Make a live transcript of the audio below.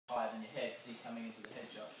on your head because he's coming into the head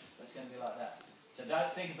shot. But it's going to be like that. So don't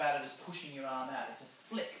think about it as pushing your arm out. It's a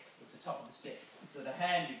flick with the top of the stick. So the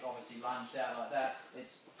hand, you've obviously lunged out like that.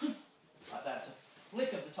 It's like that. It's a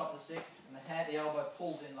flick of the top of the stick, and the hand, the elbow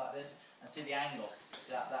pulls in like this, and see the angle.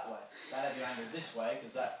 It's out that way. Don't have your angle this way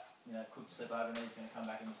because that could slip over, and then he's going to come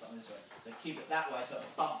back into something this way. So keep it that way so it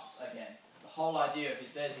bumps again. The whole idea of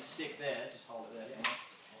this, there's his stick there. Just hold it there.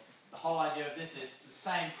 The whole idea of this is the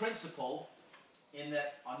same principle in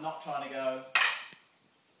that I'm not trying to go.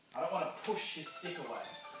 I don't want to push his stick away.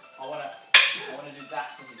 I want to do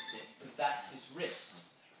that to his stick because that's his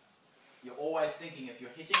wrist. You're always thinking if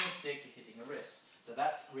you're hitting a stick, you're hitting a wrist. So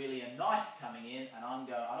that's really a knife coming in, and I'm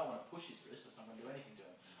going. I don't want to push his wrist. That's not going to do anything to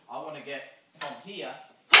him. I want to get from here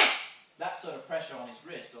that sort of pressure on his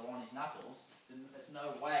wrist or on his knuckles. Then there's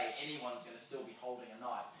no way anyone's going to still be holding a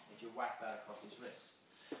knife if you whack that across his wrist.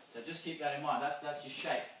 So just keep that in mind. That's your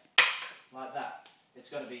shape, like that.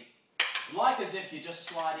 It's got to be like as if you're just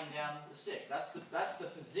sliding down the stick. That's the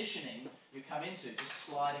positioning you come into, just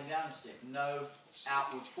sliding down the stick. No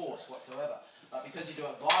outward force whatsoever. But because you do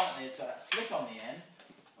it violently, it's got a flick on the end.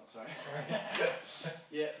 Oh, sorry.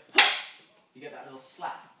 Yeah. You get that little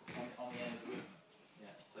slap on the end of the whip.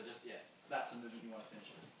 Yeah. So just, that's the movement you want to finish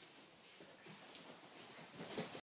with.